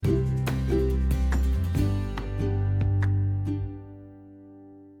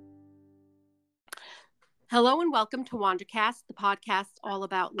Hello and welcome to WanderCast, the podcast all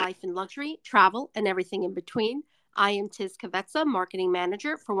about life and luxury, travel, and everything in between. I am Tiz Kavetsa, Marketing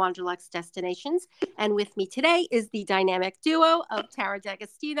Manager for Wanderlux Destinations, and with me today is the dynamic duo of Tara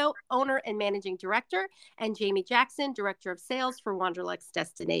D'Agostino, Owner and Managing Director, and Jamie Jackson, Director of Sales for Wanderlux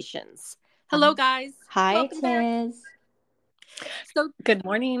Destinations. Hello, guys. Hi, Welcome back. Tiz. So, Good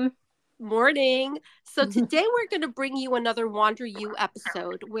morning. Morning. So today we're going to bring you another Wander You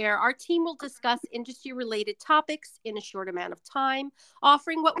episode where our team will discuss industry-related topics in a short amount of time,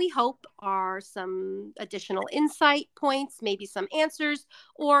 offering what we hope are some additional insight points, maybe some answers,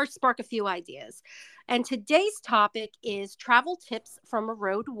 or spark a few ideas. And today's topic is travel tips from a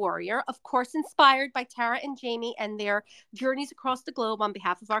road warrior, of course, inspired by Tara and Jamie and their journeys across the globe on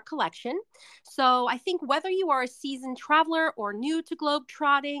behalf of our collection. So I think whether you are a seasoned traveler or new to globe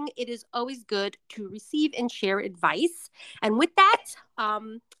trotting, it is always good to receive and share advice. And with that,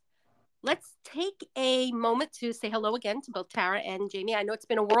 let's take a moment to say hello again to both Tara and Jamie. I know it's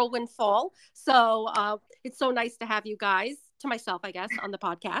been a whirlwind fall, so it's so nice to have you guys, to myself, I guess, on the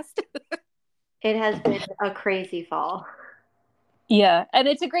podcast. It has been a crazy fall. Yeah, and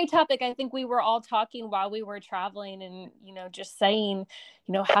it's a great topic. I think we were all talking while we were traveling and, just saying,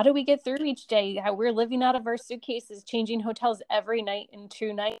 how do we get through each day? How we're living out of our suitcases, changing hotels every night in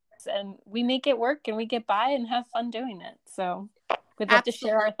 2 nights, and we make it work and we get by and have fun doing it. So we'd love to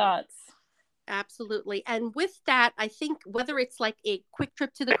share our thoughts. Absolutely. And with that, I think whether it's like a quick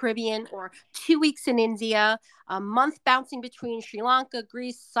trip to the Caribbean or 2 weeks in India, a month bouncing between Sri Lanka,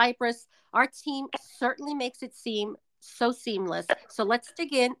 Greece, Cyprus, our team certainly makes it seem so seamless. So let's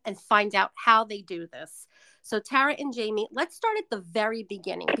dig in and find out how they do this. So Tara and Jamie, let's start at the very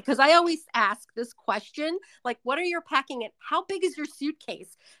beginning because I always ask this question, like, what are your packing and how big is your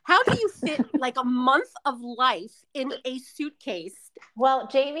suitcase? How do you fit like a month of life in a suitcase? Well,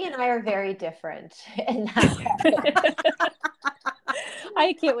 Jamie and I are very different in that.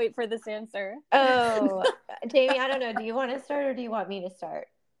 I can't wait for this answer. Oh, Jamie, I don't know. Do you want to start or do you want me to start?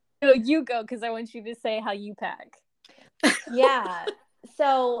 No, you go because I want you to say how you pack. Yeah.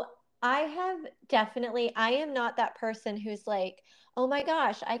 So I am not that person who's like, oh my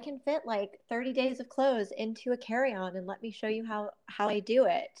gosh, I can fit like 30 days of clothes into a carry-on and let me show you how I do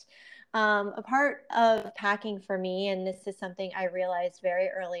it. A part of packing for me, and this is something I realized very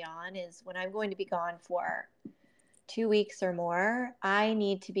early on, is when I'm going to be gone for 2 weeks or more, I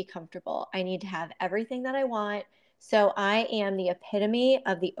need to be comfortable. I need to have everything that I want. So I am the epitome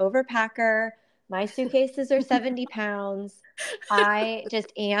of the overpacker. My suitcases are 70 pounds. I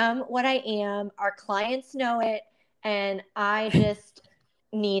just am what I am. Our clients know it. And I just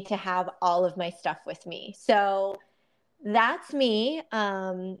need to have all of my stuff with me. So that's me.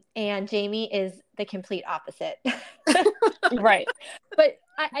 And Jamie is the complete opposite. Right. But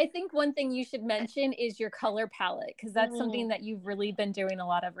I think one thing you should mention is your color palette, because that's something that you've really been doing a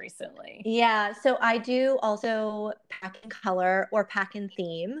lot of recently. Yeah. So I do also pack in color or pack in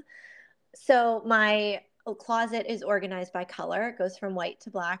theme. So my closet is organized by color. It goes from white to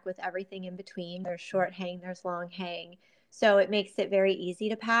black with everything in between. There's short hang, there's long hang. So it makes it very easy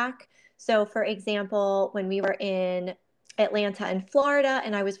to pack. So for example, when we were in Atlanta and Florida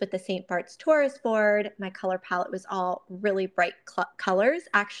and I was with the St. Bart's Tourist Board, my color palette was all really bright colors.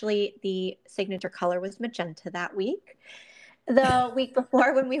 Actually, the signature color was magenta that week. The week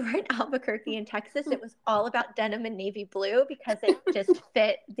before, when we were in Albuquerque in Texas, it was all about denim and navy blue because it just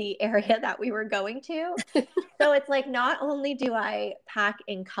fit the area that we were going to. So it's like, not only do I pack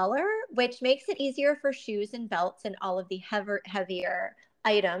in color, which makes it easier for shoes and belts and all of the heavier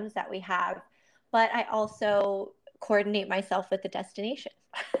items that we have, but I also coordinate myself with the destination.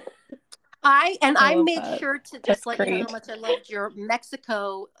 I made sure to just let you know how great. much I loved your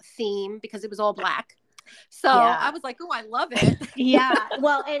Mexico theme because it was all black. So Yeah. I was like, oh, I love it. Yeah.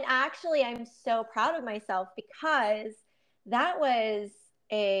 Well, and actually I'm so proud of myself because that was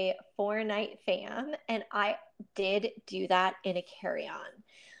a 4-night fam and I did do that in a carry-on.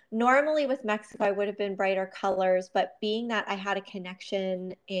 Normally with Mexico, I would have been brighter colors, but being that I had a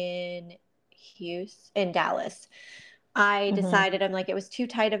connection in Dallas, I decided, I'm like, it was too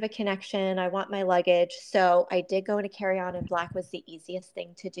tight of a connection. I want my luggage. So I did go in a carry-on and black was the easiest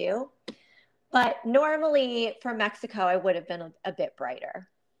thing to do. But normally for Mexico, I would have been a bit brighter.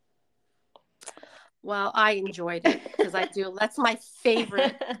 Well, I enjoyed it because that's my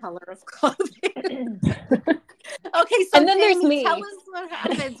favorite color of clothing. Okay, so and then Jamie, there's me. Tell us what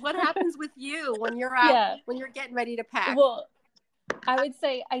happens. What happens with you when you're out, when you're getting ready to pack? Well, I would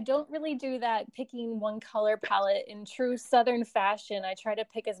say I don't really do that picking one color palette in true Southern fashion. I try to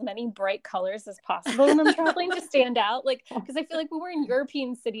pick as many bright colors as possible when I'm traveling to stand out. Like, because I feel like when we're in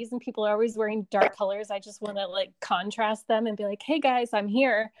European cities and people are always wearing dark colors, I just want to like contrast them and be like, hey guys, I'm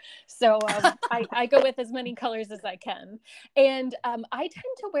here. So I go with as many colors as I can. And I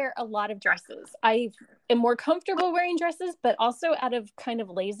tend to wear a lot of dresses. I am more comfortable wearing dresses, but also out of kind of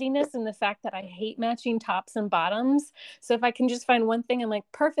laziness and the fact that I hate matching tops and bottoms. So if I can just find one thing, I'm like,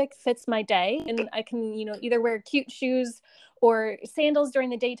 perfect, fits my day. And I can, either wear cute shoes or sandals during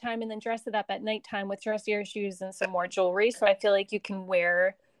the daytime and then dress it up at nighttime with dressier shoes and some more jewelry. So I feel like you can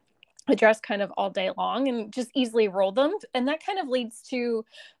wear a dress kind of all day long and just easily roll them. And that kind of leads to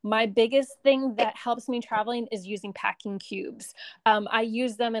my biggest thing that helps me traveling is using packing cubes. I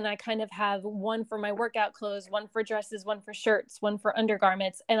use them and I kind of have one for my workout clothes, one for dresses, one for shirts, one for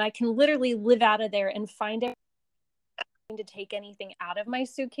undergarments. And I can literally live out of there and find it to take anything out of my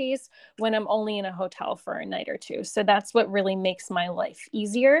suitcase when I'm only in a hotel for a night or two. So that's what really makes my life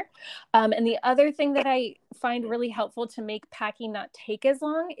easier. And the other thing that I find really helpful to make packing not take as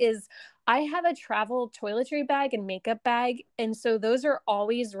long is I have a travel toiletry bag and makeup bag. And so those are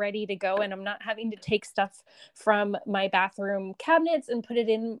always ready to go. And I'm not having to take stuff from my bathroom cabinets and put it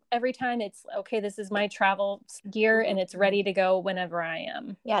in every time. It's okay, this is my travel gear and it's ready to go whenever I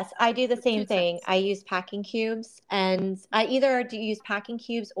am. Yes, I do the same thing. I use packing cubes, and I either do use packing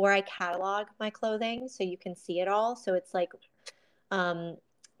cubes or I catalog my clothing so you can see it all. So it's like um,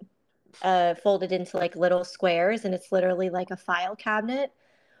 folded into like little squares, and it's literally like a file cabinet.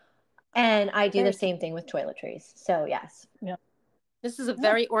 And I do the same thing with toiletries. So yes. Yeah. This is a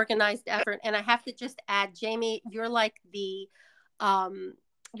very organized effort. And I have to just add, Jamie, you're like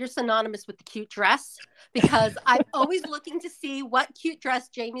you're synonymous with the cute dress, because I'm always looking to see what cute dress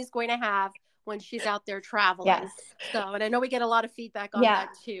Jamie's going to have when she's out there traveling. Yes. So, and I know we get a lot of feedback on that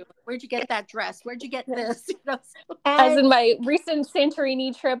too. Where'd you get that dress? Where'd you get this? As in my recent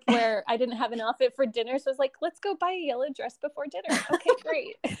Santorini trip where I didn't have an outfit for dinner. So I was like, let's go buy a yellow dress before dinner. Okay,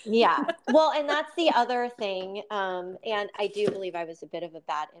 great. Yeah. Well, and that's the other thing. And I do believe I was a bit of a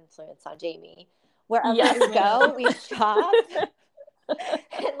bad influence on Jamie. Wherever we go, we shop.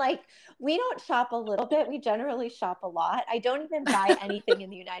 And like, we don't shop a little bit. We generally shop a lot. I don't even buy anything in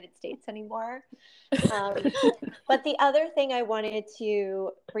the United States anymore. But the other thing I wanted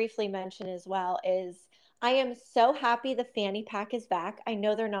to briefly mention as well is I am so happy the fanny pack is back. I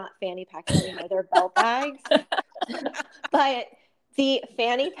know they're not fanny packs anymore. They're belt bags. But the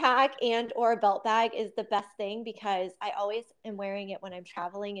fanny pack and or belt bag is the best thing, because I always am wearing it when I'm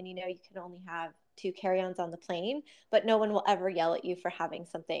traveling, and you can only have 2 carry-ons on the plane, but no one will ever yell at you for having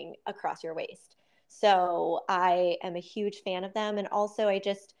something across your waist. So I am a huge fan of them. And also I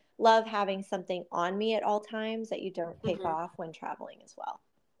just love having something on me at all times that you don't take off when traveling as well.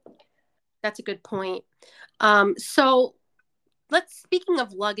 That's a good point. So speaking of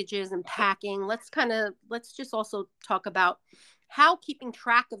luggages and packing, let's just also talk about how keeping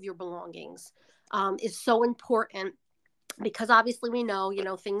track of your belongings is so important, because obviously we know,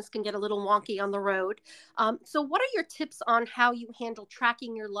 things can get a little wonky on the road. So what are your tips on how you handle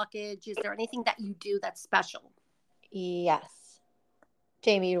tracking your luggage? Is there anything that you do that's special? Yes.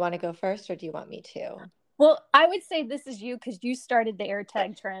 Jamie, you want to go first, or do you want me to? Well, I would say this is you, because you started the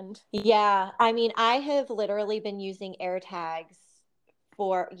AirTag trend. Yeah. I mean, I have literally been using AirTags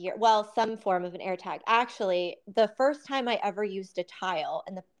for years. Well, some form of an AirTag. Actually, the first time I ever used a tile,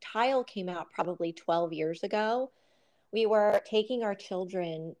 and the tile came out probably 12 years ago, we were taking our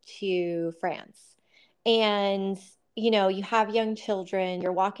children to France. And, you have young children,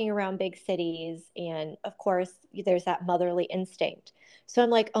 you're walking around big cities, and of course, there's that motherly instinct. So I'm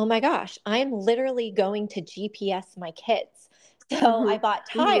like, oh my gosh, I'm literally going to GPS my kids. So I bought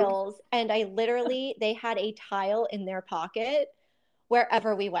tiles, and they had a tile in their pocket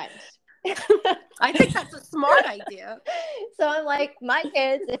wherever we went. I think that's a smart idea. So I'm like, my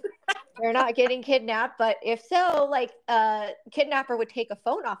kids, if they're not getting kidnapped, but if so, like kidnapper would take a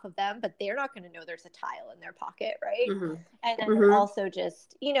phone off of them, but they're not going to know there's a tile in their pocket, right? And then also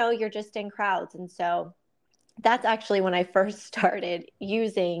just, you're just in crowds. And so that's actually when I first started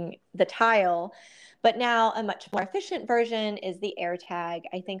using the tile. But now a much more efficient version is the AirTag.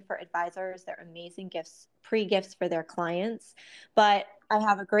 I think for advisors, they're amazing gifts, pre-gifts for their clients. But I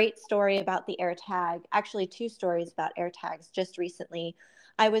have a great story about the AirTag, actually 2 stories about AirTags just recently.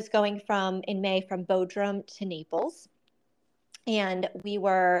 I was going in May from Bodrum to Naples. And we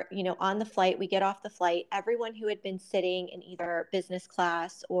were, on the flight. We get off the flight. Everyone who had been sitting in either business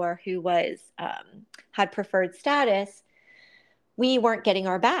class or who had preferred status, we weren't getting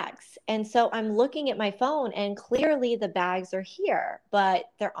our bags. And so I'm looking at my phone and clearly the bags are here, but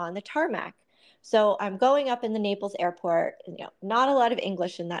they're on the tarmac. So I'm going up in the Naples airport, not a lot of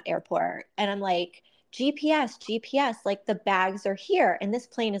English in that airport. And I'm like, GPS, like the bags are here. And this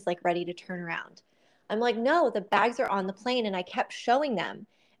plane is like ready to turn around. I'm like, no, the bags are on the plane. And I kept showing them.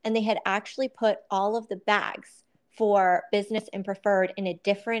 And they had actually put all of the bags for business and preferred in a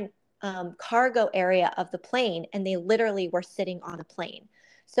different cargo area of the plane. And they literally were sitting on the plane.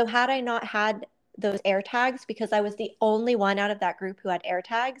 So had I not had those air tags, because I was the only one out of that group who had air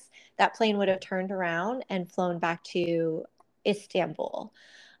tags, that plane would have turned around and flown back to Istanbul.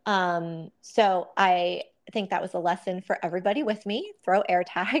 So I think that was a lesson for everybody with me. Throw air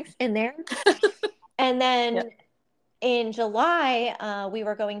tags in there. And then in July, we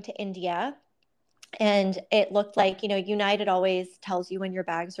were going to India, and it looked like, United always tells you when your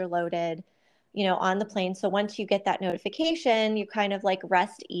bags are loaded, on the plane. So once you get that notification, you kind of like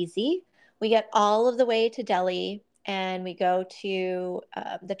rest easy. We get all of the way to Delhi and we go to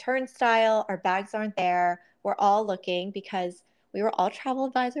the turnstile. Our bags aren't there. We're all looking because we were all travel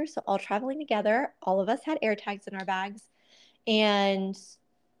advisors, so all traveling together. All of us had air tags in our bags, and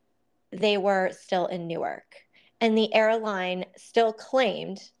they were still in Newark. And the airline still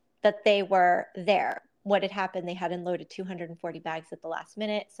claimed that they were there. What had happened, they had unloaded 240 bags at the last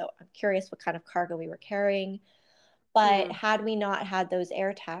minute. So I'm curious what kind of cargo we were carrying. But had we not had those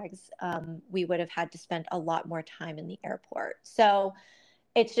air tags, we would have had to spend a lot more time in the airport. So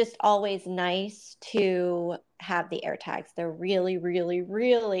it's just always nice to have the air tags. They're really, really,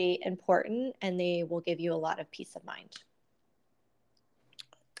 really important, and they will give you a lot of peace of mind.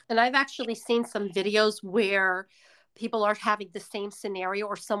 And I've actually seen some videos where people are having the same scenario,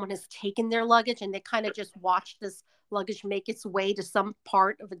 or someone has taken their luggage and they kind of just watch this luggage make its way to some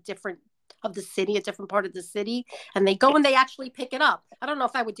part of a different part of the city, and they go and they actually pick it up. I don't know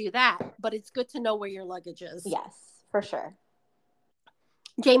if I would do that, but it's good to know where your luggage is. Yes, for sure.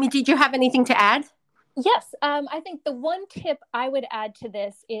 Jamie, did you have anything to add? Yes. I think the one tip I would add to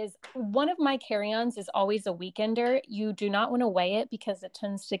this is one of my carry-ons is always a weekender. You do not want to weigh it because it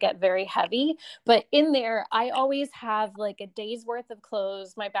tends to get very heavy. But in there, I always have like a day's worth of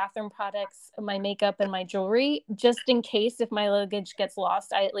clothes, my bathroom products, my makeup, and my jewelry, just in case if my luggage gets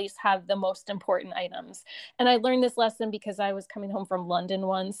lost, I at least have the most important items. And I learned this lesson because I was coming home from London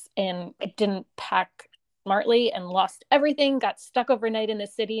once and I didn't pack smartly and lost everything, got stuck overnight in the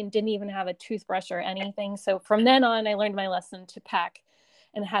city and didn't even have a toothbrush or anything. So from then on, I learned my lesson to pack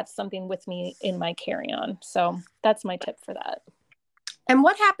and have something with me in my carry-on. So that's my tip for that. And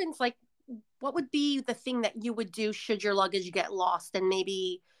what happens, like, what would be the thing that you would do should your luggage get lost and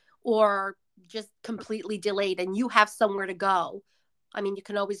maybe, or just completely delayed and you have somewhere to go? I mean, you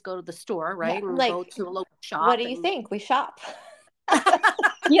can always go to the store, right? Yeah, and like, go to a local shop. What do you think? We shop.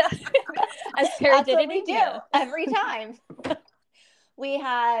 Yeah. As Tara did what we do every time. We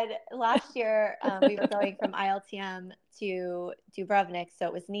had last year, we were going from ILTM to Dubrovnik. So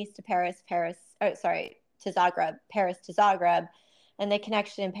it was Nice to Paris, to Zagreb, Paris to Zagreb. And the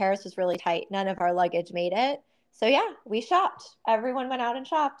connection in Paris was really tight. None of our luggage made it. So yeah, we shopped. Everyone went out and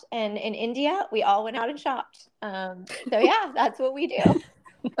shopped. And in India, we all went out and shopped. So yeah, that's what we do.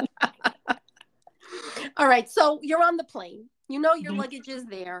 All right. So you're on the plane. You know your luggage is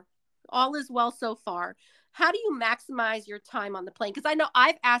there. All is well so far. How do you maximize your time on the plane? Because I know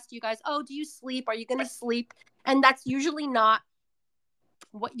I've asked you guys, oh, do you sleep? Are you going to sleep? And that's usually not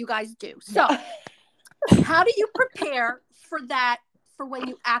what you guys do. So how do you prepare for that, for when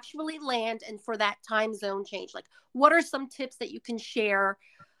you actually land and for that time zone change? Like, what are some tips that you can share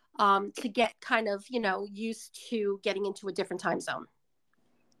to get kind of, used to getting into a different time zone?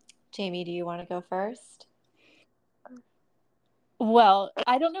 Jamie, do you want to go first? Well,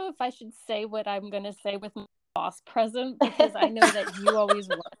 I don't know if I should say what I'm going to say with my boss present, because I know that you always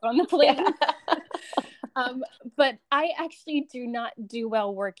work on the plane. But I actually do not do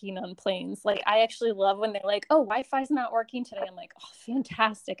well working on planes. Like, I actually love when they're like, oh, Wi-Fi's not working today. I'm like, oh,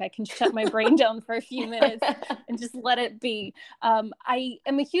 fantastic. I can shut my brain down for a few minutes and just let it be. I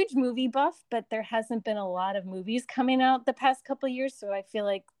am a huge movie buff, but there hasn't been a lot of movies coming out the past couple of years. So I feel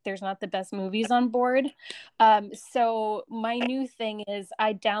like there's not the best movies on board. So my new thing is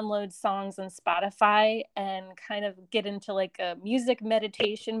I download songs on Spotify and kind of get into like a music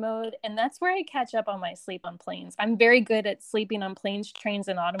meditation mode. And that's where I catch up on my sleep on planes. I'm very good at sleeping on planes, trains,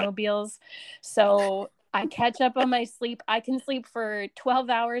 and automobiles. So I catch up on my sleep. I can sleep for 12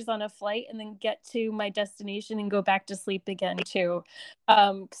 hours on a flight and then get to my destination and go back to sleep again too.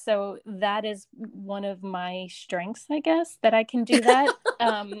 So that is one of my strengths, I guess, that I can do that.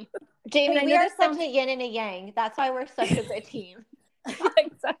 Jamie, we are such a yin and a yang. That's why we're such a good team.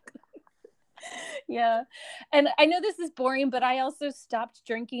 Exactly. Yeah. And I know this is boring, but I also stopped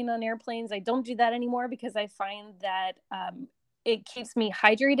drinking on airplanes. I don't do that anymore because I find that it keeps me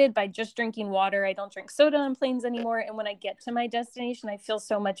hydrated by just drinking water. I don't drink soda on planes anymore. And when I get to my destination, I feel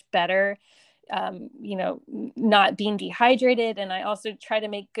so much better, not being dehydrated. And I also try to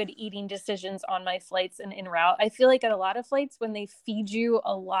make good eating decisions on my flights and en route. I feel like at a lot of flights, when they feed you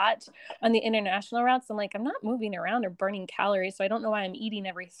a lot on the international routes, I'm like, I'm not moving around or burning calories. So I don't know why I'm eating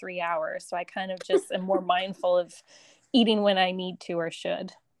every 3 hours. So I kind of just am more mindful of eating when I need to or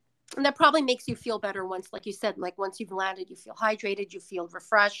should. And that probably makes you feel better once, like you said, like once you've landed, you feel hydrated, you feel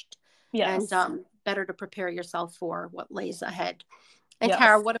refreshed, Yes. and better to prepare yourself for what lays ahead. And Yes.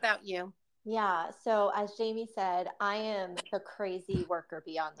 Tara, what about you? Yeah. So as Jamie said, I am the crazy worker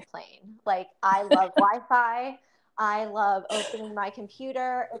bee on the plane. Like I love Wi-Fi. I love opening my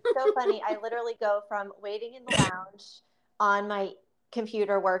computer. It's so funny. I literally go from waiting in the lounge on my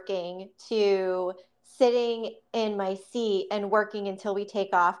computer working to sitting in my seat and working until we take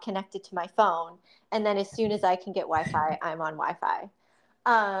off connected to my phone. And then as soon as I can get Wi-Fi, I'm on Wi-Fi.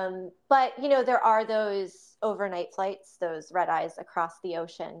 But there are those overnight flights, those red eyes across the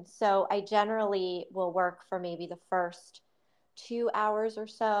ocean. So I generally will work for maybe the first 2 hours or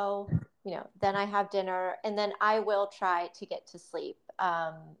so. Then I have dinner, and then I will try to get to sleep.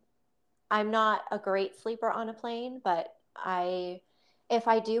 I'm not a great sleeper on a plane, but if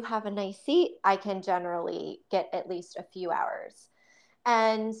I do have a nice seat, I can generally get at least a few hours.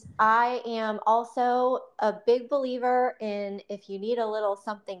 And I am also a big believer in if you need a little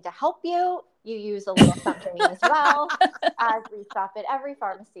something to help you, you use a little something as well, as we stop at every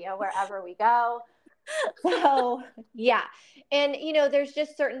pharmacy or wherever we go. So, yeah. And, there's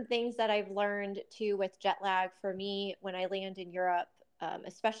just certain things that I've learned too with jet lag for me when I land in Europe,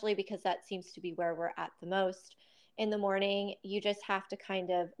 especially because that seems to be where we're at the most in the morning. You just have to kind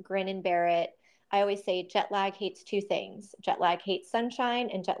of grin and bear it. I always say jet lag hates two things. Jet lag hates sunshine,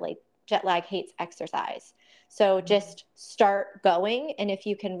 and jet lag hates exercise. So just start going. And if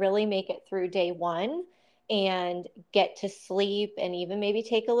you can really make it through day one and get to sleep and even maybe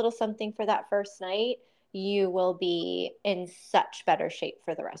take a little something for that first night, you will be in such better shape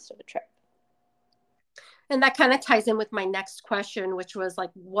for the rest of the trip. And that kind of ties in with my next question, which was like,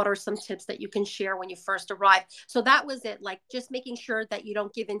 what are some tips that you can share when you first arrive? So that was it, like just making sure that you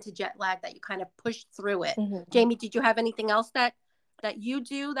don't give into jet lag, that you kind of push through it. Mm-hmm. Jamie, did you have anything else that you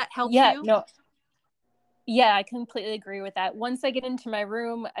do that helps you? No. Yeah, I completely agree with that. Once I get into my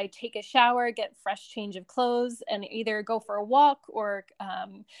room, I take a shower, get fresh change of clothes, and either go for a walk or,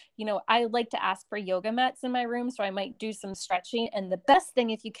 I like to ask for yoga mats in my room. So I might do some stretching. And the best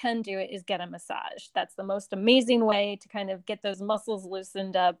thing, if you can do it, is get a massage. That's the most amazing way to kind of get those muscles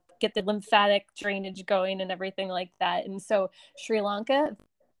loosened up, get the lymphatic drainage going and everything like that. And so Sri Lanka,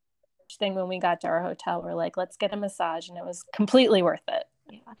 thing when we got to our hotel, we're like, let's get a massage. And it was completely worth it.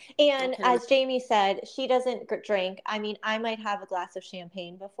 Yeah. And as Jamie said, she doesn't drink. I mean, I might have a glass of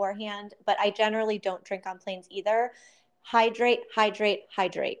champagne beforehand, but I generally don't drink on planes either. Hydrate, hydrate,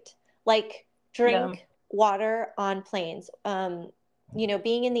 hydrate. Like drink water on planes.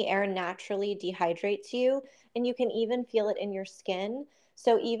 Being in the air naturally dehydrates you, and you can even feel it in your skin.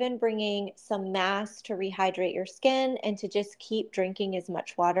 So even bringing some masks to rehydrate your skin and to just keep drinking as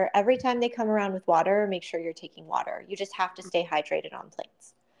much water. Every time they come around with water, make sure you're taking water. You just have to stay hydrated on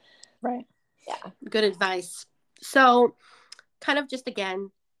planes. Right. Yeah. Good advice. So kind of just,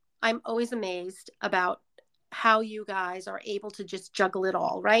 again, I'm always amazed about how you guys are able to just juggle it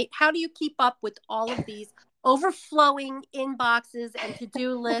all, right? How do you keep up with all of these overflowing inboxes and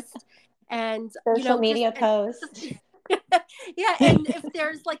to-do lists and social media posts? Yeah. And if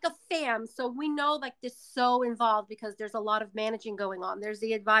there's like a fam, so we know like this so involved because there's a lot of managing going on. There's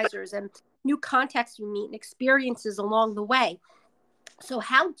the advisors and new contacts you meet and experiences along the way. So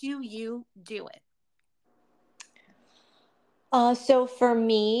how do you do it? So for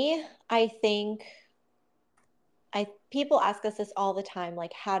me, I think people ask us this all the time,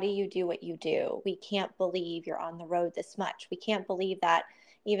 like, how do you do what you do? We can't believe you're on the road this much. We can't believe that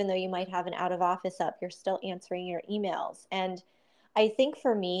even though you might have an out of office up, you're still answering your emails. And I think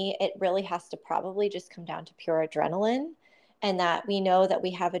for me, it really has to probably just come down to pure adrenaline, and that we know that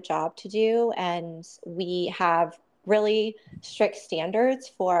we have a job to do, and we have really strict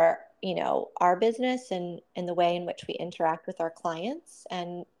standards for, our business and the way in which we interact with our clients.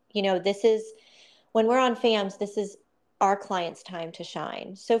 And, this is when we're on FAMs, this is our clients' time to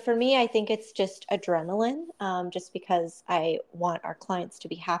shine. So for me, I think it's just adrenaline, just because I want our clients to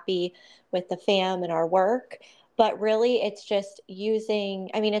be happy with the FAM and our work. But really, it's just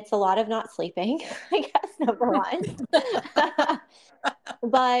it's a lot of not sleeping, I guess, number one.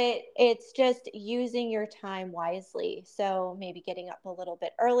 But it's just using your time wisely. So maybe getting up a little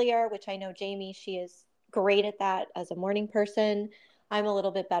bit earlier, which I know Jamie, she is great at that as a morning person. I'm a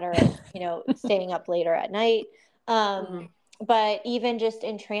little bit better at, staying up later at night. Mhm. But even just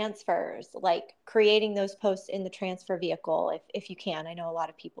in transfers, like creating those posts in the transfer vehicle, if you can. I know a lot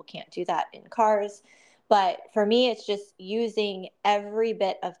of people can't do that in cars. But for me, it's just using every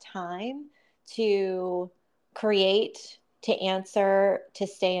bit of time to create, to answer, to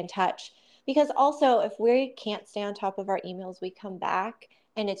stay in touch. Because also, if we can't stay on top of our emails, we come back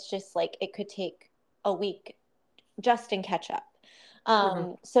and it's just like it could take a week just in catch up.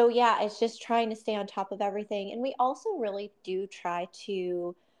 Mhm. So yeah, it's just trying to stay on top of everything. And we also really do try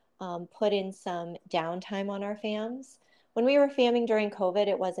to put in some downtime on our FAMs. When we were FAMing during COVID,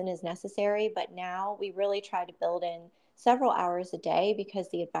 it wasn't as necessary, but now we really try to build in several hours a day because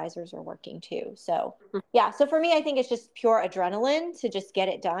the advisors are working too. So yeah, so for me, I think it's just pure adrenaline to just get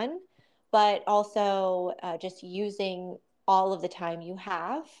it done, but also just using all of the time you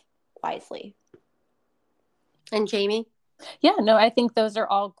have wisely. And Jamie? Yeah, no, I think those are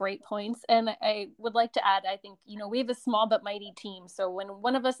all great points. And I would like to add, I think, we have a small but mighty team. So when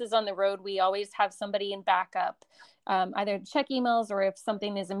one of us is on the road, we always have somebody in backup, either to check emails, or if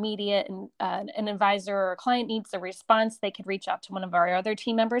something is immediate and an advisor or a client needs a response, they could reach out to one of our other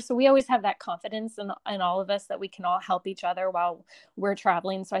team members. So we always have that confidence in all of us that we can all help each other while we're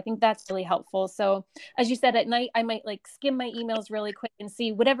traveling. So I think that's really helpful. So as you said, at night, I might like skim my emails really quick and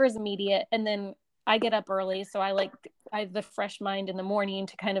see whatever is immediate. And then I get up early, so I have the fresh mind in the morning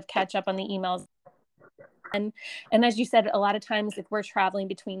to kind of catch up on the emails. And as you said, a lot of times if we're traveling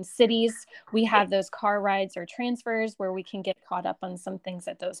between cities, we have those car rides or transfers where we can get caught up on some things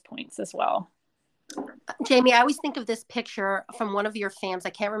at those points as well. Jamie, I always think of this picture from one of your FAMs.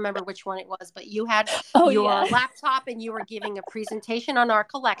 I can't remember which one it was, but you had your laptop and you were giving a presentation on our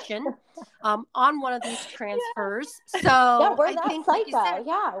collection on one of these transfers. So yeah, we're I that think, psycho. like you said,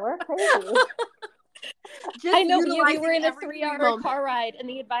 yeah, we're crazy. I know we were in a 3-hour car ride and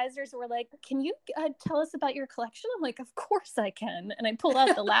the advisors were like, can you tell us about your collection? I'm like, of course I can. And I pull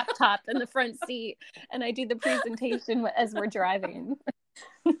out the laptop in the front seat and I do the presentation as we're driving.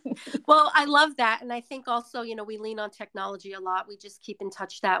 Well, I love that. And I think also, we lean on technology a lot. We just keep in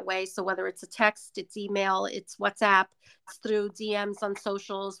touch that way. So whether it's a text, it's email, it's WhatsApp, it's through DMs on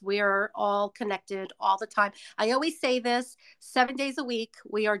socials, we're all connected all the time. I always say this 7 days a week,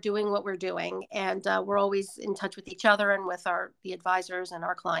 we are doing what we're doing. And we're always in touch with each other and with the advisors and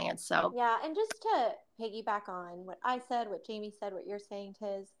our clients. So yeah. And just to piggyback on what I said, what Jamie said, what you're saying,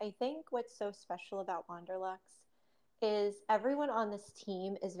 Tiz, I think what's so special about Wanderlux is everyone on this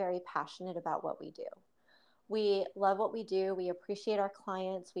team is very passionate about what we do. We love what we do. We appreciate our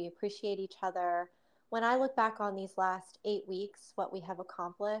clients. We appreciate each other. When I look back on these last 8 weeks, what we have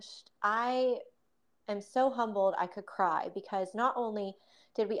accomplished, I am so humbled I could cry, because not only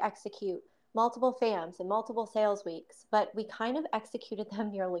did we execute multiple FAMs and multiple sales weeks, but we kind of executed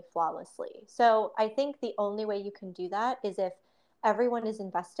them nearly flawlessly. So I think the only way you can do that is if everyone is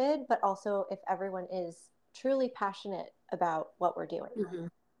invested, but also if everyone is truly passionate about what we're doing. mm-hmm.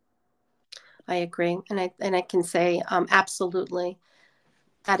 I agree. And I can say absolutely.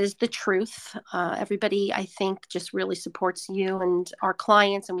 That is the truth. Everybody, I think, just really supports you and our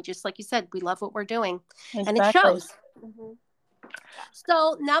clients. And we just, like you said, we love what we're doing. Exactly. And it shows. Mm-hmm.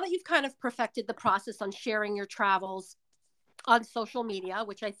 So now that you've kind of perfected the process on sharing your travels on social media,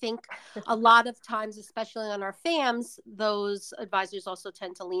 which I think a lot of times, especially on our FAMs, those advisors also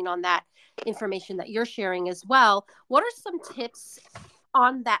tend to lean on that information that you're sharing as well. What are some tips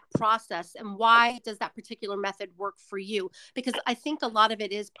on that process, and why does that particular method work for you? Because I think a lot of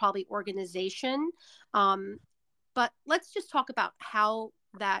it is probably organization, but let's just talk about how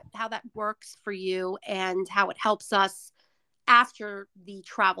that works for you and how it helps us after the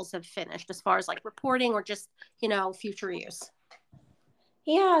travels have finished, as far as like reporting or just future use.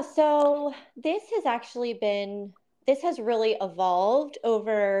 Yeah, so this has really evolved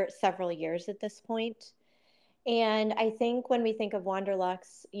over several years at this point. And I think when we think of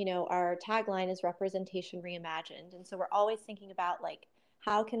Wanderlux, our tagline is representation reimagined. And so we're always thinking about like,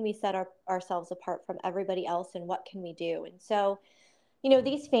 how can we set ourselves apart from everybody else, and what can we do? And so,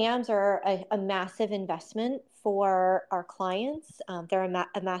 these FAMs are a massive investment for our clients. They're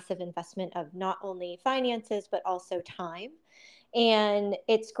a massive investment of not only finances, but also time. And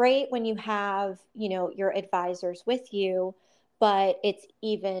it's great when you have, your advisors with you, but it's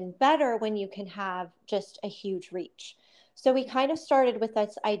even better when you can have just a huge reach. So we kind of started with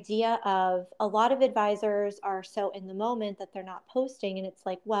this idea of a lot of advisors are so in the moment that they're not posting. And it's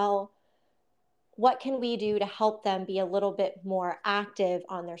like, well, what can we do to help them be a little bit more active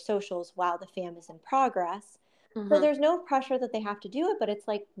on their socials while the fam is in progress? So there's no pressure that they have to do it, but it's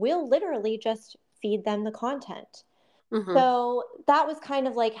like, we'll literally just feed them the content. So that was kind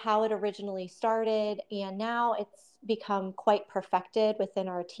of like how it originally started. And now it's become quite perfected within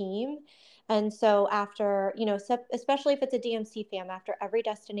our team. And so after, especially if it's a DMC fam, after every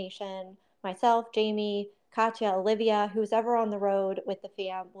destination, myself, Jamie, Katya, Olivia, who's ever on the road with the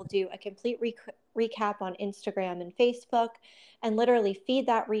fam, will do a complete recap on Instagram and Facebook, and literally feed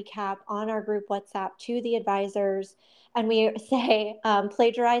that recap on our group WhatsApp to the advisors. And we say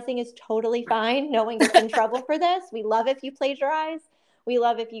plagiarizing is totally fine. No one gets in trouble for this. We love if you plagiarize. We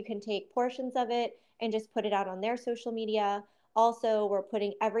love if you can take portions of it and just put it out on their social media. Also, we're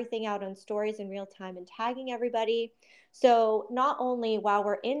putting everything out on stories in real time and tagging everybody. So not only while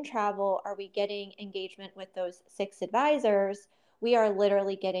we're in travel are we getting engagement with those 6 advisors, we are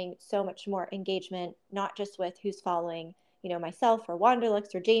literally getting so much more engagement, not just with who's following, myself or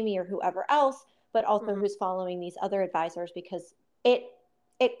Wanderlux or Jamie or whoever else, but also who's following these other advisors, because it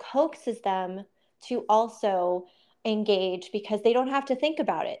coaxes them to also engage, because they don't have to think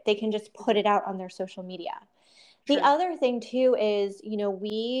about it. They can just put it out on their social media. True. The other thing too is,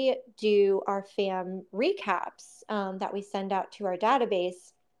 we do our fam recaps that we send out to our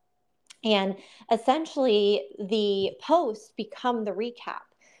database, and essentially the posts become the recap.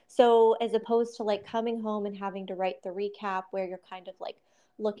 So as opposed to like coming home and having to write the recap where you're kind of like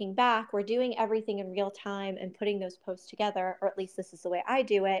looking back, we're doing everything in real time and putting those posts together, or at least this is the way I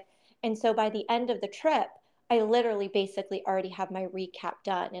do it. And so by the end of the trip, I literally basically already have my recap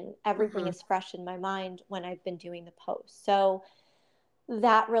done, and everything is fresh in my mind when I've been doing the post. So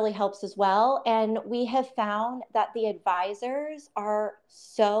that really helps as well. And we have found that the advisors are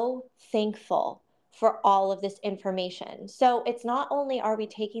so thankful for all of this information. So it's not only are we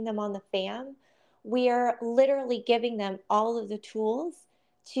taking them on the fam, we are literally giving them all of the tools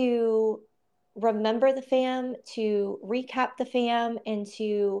to remember the fam, to recap the fam, and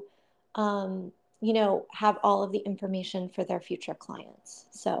to have all of the information for their future clients.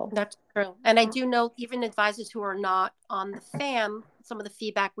 So that's true. And I do know even advisors who are not on the fam, some of the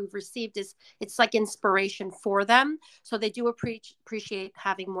feedback we've received is it's like inspiration for them. So they do appreciate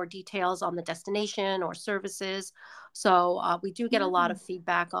having more details on the destination or services. So we do get a lot of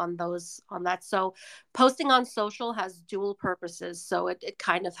feedback on that. So posting on social has dual purposes. So it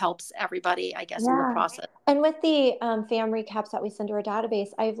kind of helps everybody, I guess, in the process. And with the fam recaps that we send to our database,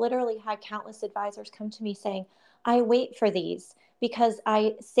 I've literally had countless advisors come to me saying, I wait for these because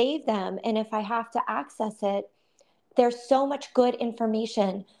I save them. And if I have to access it, there's so much good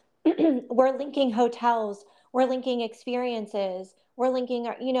information. We're linking hotels, we're linking experiences, we're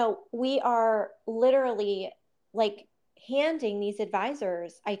linking we are literally like handing these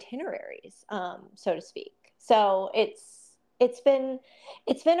advisors itineraries, so to speak. So it's been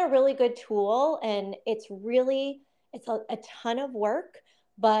a really good tool, and it's a ton of work,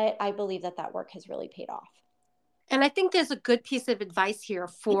 but I believe that work has really paid off. And I think there's a good piece of advice here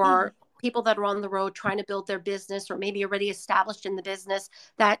for people that are on the road trying to build their business, or maybe already established in the business,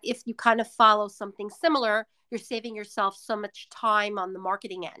 that if you kind of follow something similar, you're saving yourself so much time on the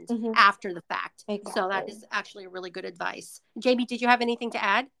marketing end after the fact. Exactly. So that is actually a really good advice. Jamie, did you have anything to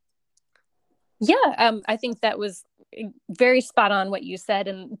add? Yeah, I think that was very spot on what you said.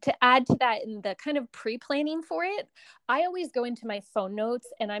 And to add to that, in the kind of pre-planning for it, I always go into my phone notes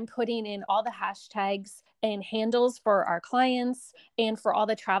and I'm putting in all the hashtags and handles for our clients and for all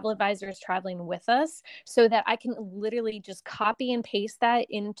the travel advisors traveling with us, so that I can literally just copy and paste that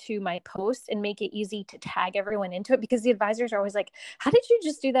into my post and make it easy to tag everyone into it, because the advisors are always like, how did you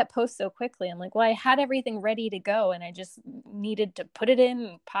just do that post so quickly? I'm like, well, I had everything ready to go and I just needed to put it in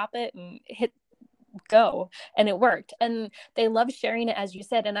and pop it and hit go, and it worked. And they love sharing it, as you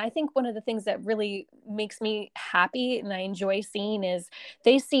said. And I think one of the things that really makes me happy and I enjoy seeing is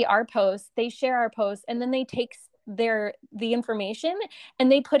they see our posts, they share our posts, and then they take the information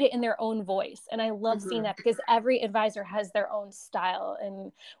and they put it in their own voice. And I love seeing that, because every advisor has their own style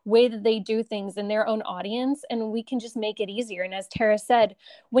and way that they do things in their own audience, and we can just make it easier. And as Tara said,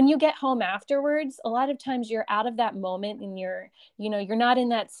 when you get home afterwards, a lot of times you're out of that moment and you're not in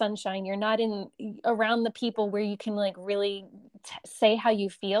that sunshine, you're not around the people where you can like really say how you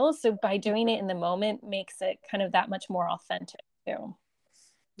feel. So by doing it in the moment makes it kind of that much more authentic too.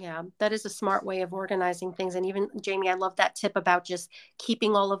 Yeah, that is a smart way of organizing things. And even Jamie, I love that tip about just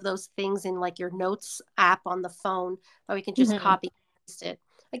keeping all of those things in like your notes app on the phone, that we can just copy and paste it.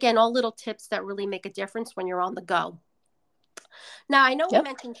 Again, all little tips that really make a difference when you're on the go. Now, I know we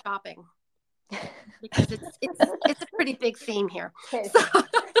mentioned shopping because it's a pretty big theme here. So,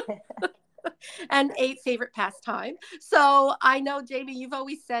 and eight, favorite pastime. So I know, Jamie, you've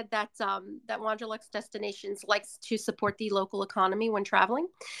always said that that Wanderlust Destinations likes to support the local economy when traveling.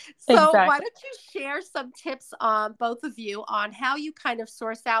 So why Exactly. don't you share some tips on both of you on how you kind of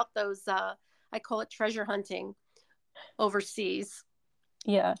source out those I call it treasure hunting overseas.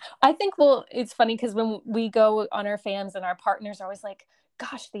 Yeah. I think, well, it's funny because when we go on our fams and our partners are always like,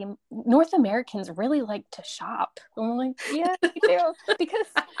 gosh, the North Americans really like to shop. And we're like, yeah, we do. Because,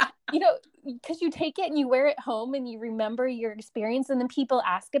 because you take it and you wear it home and you remember your experience, and then people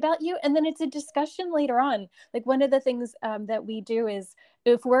ask about you, and then it's a discussion later on. Like, one of the things that we do is,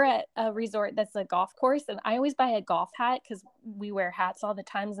 if we're at a resort that's a golf course, and I always buy a golf hat because we wear hats all the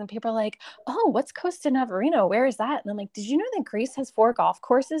times, and people are like, oh, what's Costa Navarino? Where is that? And I'm like, did you know that Greece has 4 golf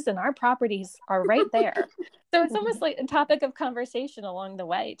courses and our properties are right there? So it's almost like a topic of conversation along the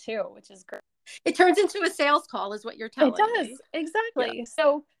way too, which is great. It turns into a sales call is what you're telling It does. me. Exactly. Yeah.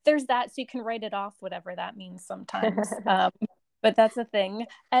 So there's that. So you can write it off, whatever that means sometimes. But that's a thing.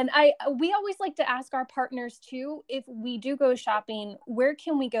 And we always like to ask our partners too, if we do go shopping, where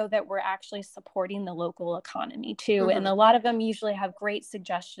can we go that we're actually supporting the local economy too? Mm-hmm. And a lot of them usually have great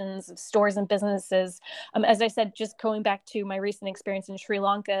suggestions of stores and businesses. As I said, just going back to my recent experience in Sri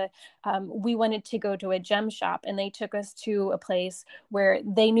Lanka, we wanted to go to a gem shop, and they took us to a place where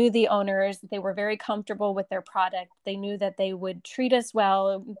they knew the owners. They were very comfortable with their product. They knew that they would treat us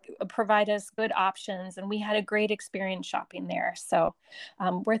well, provide us good options, and we had a great experience shopping there. So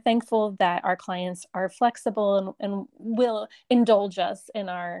we're thankful that our clients are flexible and will indulge us in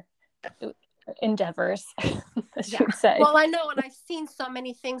our endeavors, I should say. Well, I know, and I've seen so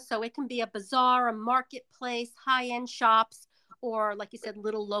many things. So it can be a bazaar, a marketplace, high-end shops, or like you said,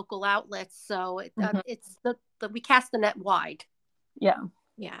 little local outlets. So it's we cast the net wide. Yeah.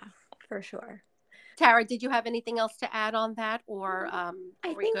 Yeah, for sure. Tara, did you have anything else to add on that, or are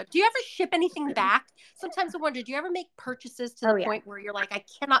we good? Do you ever ship anything back? Sometimes I wonder, do you ever make purchases to the point where you're like, I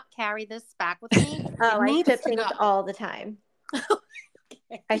cannot carry this back with me? I ship things all the time.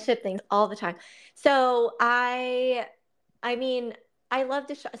 Okay. I ship things all the time. So I mean, I love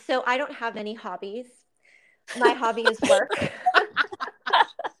to shop. So I don't have any hobbies. My hobby is work.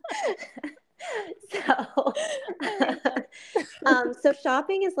 So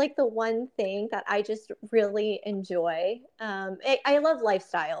shopping is like the one thing that I just really enjoy. I love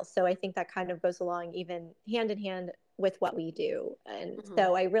lifestyle, so I think that kind of goes along even hand in hand with what we do. And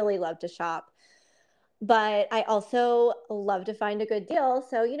so I really love to shop. But I also love to find a good deal.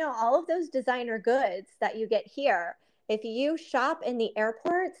 So, all of those designer goods that you get here, if you shop in the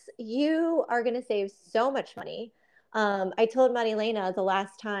airports, you are going to save so much money. I told Marilena the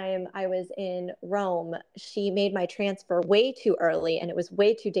last time I was in Rome, she made my transfer way too early, and it was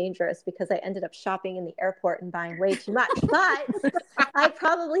way too dangerous because I ended up shopping in the airport and buying way too much. But I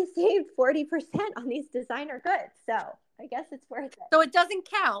probably saved 40% on these designer goods. So I guess it's worth it. So it doesn't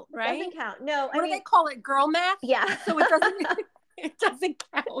count, right? It doesn't count. No. What do they call it? Girl math? Yeah. So it doesn't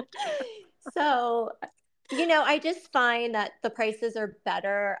count. So, I just find that the prices are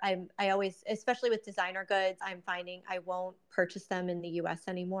better. I always, especially with designer goods, I'm finding I won't purchase them in the US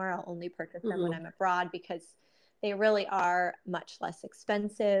anymore. I'll only purchase them when I'm abroad because they really are much less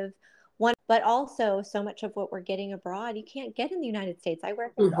expensive. But also so much of what we're getting abroad, you can't get in the United States. I wear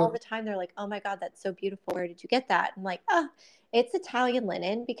things all the time. They're like, oh my God, that's so beautiful. Where did you get that? I'm like, oh, it's Italian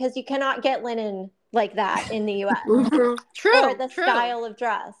linen, because you cannot get linen like that in the US. True. Or the style of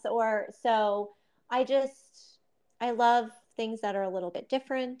dress. So I love things that are a little bit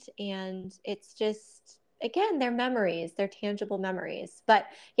different. And it's just, again, they're memories. They're tangible memories. But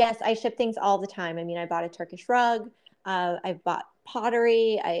yes, I ship things all the time. I mean, I bought a Turkish rug. I've bought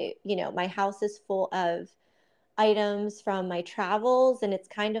pottery. My house is full of items from my travels, and it's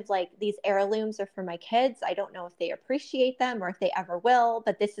kind of like these heirlooms are for my kids. I don't know if they appreciate them or if they ever will,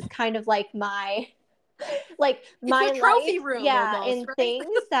 but this is kind of like my my trophy life, room, almost, and right?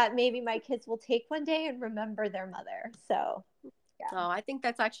 Things that maybe my kids will take one day and remember their mother. So yeah. Oh, I think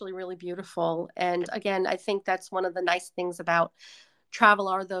that's actually really beautiful. And again, I think that's one of the nice things about travel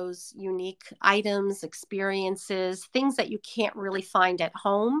are those unique items, experiences, things that you can't really find at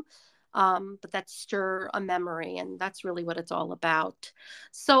home, but that stir a memory. And that's really what it's all about.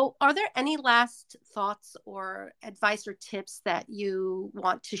 So are there any last thoughts or advice or tips that you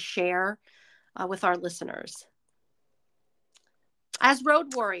want to share with our listeners as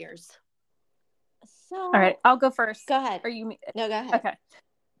road warriors? So, all right, I'll go first. Go ahead. Are you? No, go ahead. Okay.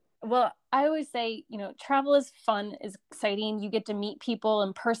 Well, I always say, travel is fun, is exciting. You get to meet people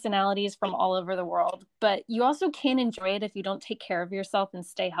and personalities from all over the world, but you also can't enjoy it if you don't take care of yourself and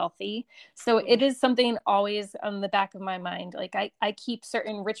stay healthy. So it is something always on the back of my mind. Like I keep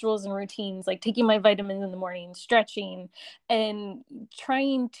certain rituals and routines, like taking my vitamins in the morning, stretching, and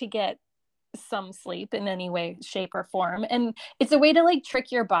trying to get some sleep in any way, shape, or form. And it's a way to like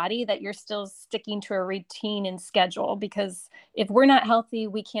trick your body that you're still sticking to a routine and schedule, because if we're not healthy,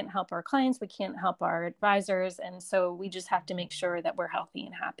 we can't help our clients, we can't help our advisors. And so we just have to make sure that we're healthy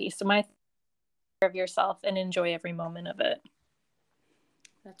and happy. So my care of yourself and enjoy every moment of it.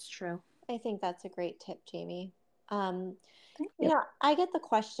 That's true. I think that's a great tip, Jamie. I get the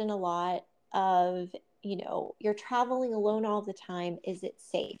question a lot of, you're traveling alone all the time. Is it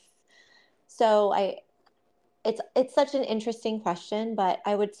safe? So it's such an interesting question, but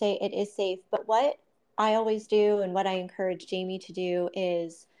I would say it is safe. But what I always do and what I encourage Jamie to do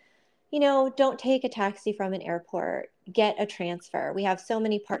is, don't take a taxi from an airport, get a transfer. We have so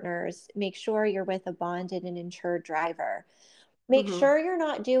many partners. Make sure you're with a bonded and insured driver. Make sure you're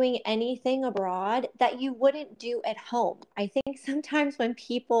not doing anything abroad that you wouldn't do at home. I think sometimes when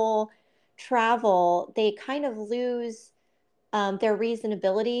people travel, they kind of lose their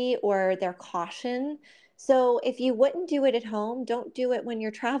reasonability or their caution. So if you wouldn't do it at home, don't do it when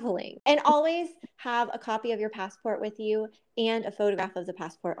you're traveling. And always have a copy of your passport with you and a photograph of the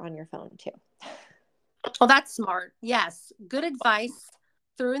passport on your phone too. Well, that's smart. Yes. Good advice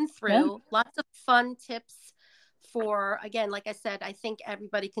through and through. Yeah. Lots of fun tips for, again, like I said, I think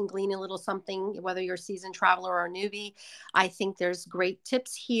everybody can glean a little something, whether you're a seasoned traveler or a newbie. I think there's great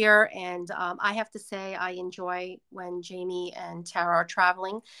tips here. And I have to say, I enjoy when Jamie and Tara are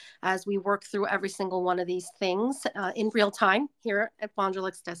traveling as we work through every single one of these things in real time here at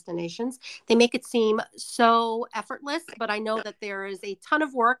Wanderlust Destinations. They make it seem so effortless, but I know that there is a ton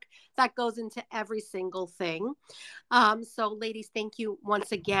of work that goes into every single thing. So ladies, thank you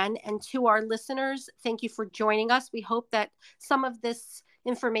once again. And to our listeners, thank you for joining us. We hope that some of this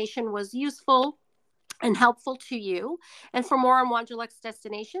information was useful and helpful to you. And for more on Wanderlust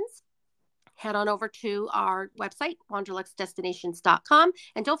Destinations, head on over to our website, wanderluxdestinations.com.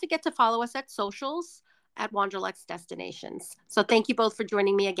 And don't forget to follow us at socials at Wanderlust Destinations. So thank you both for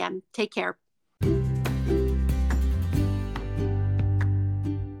joining me again. Take care.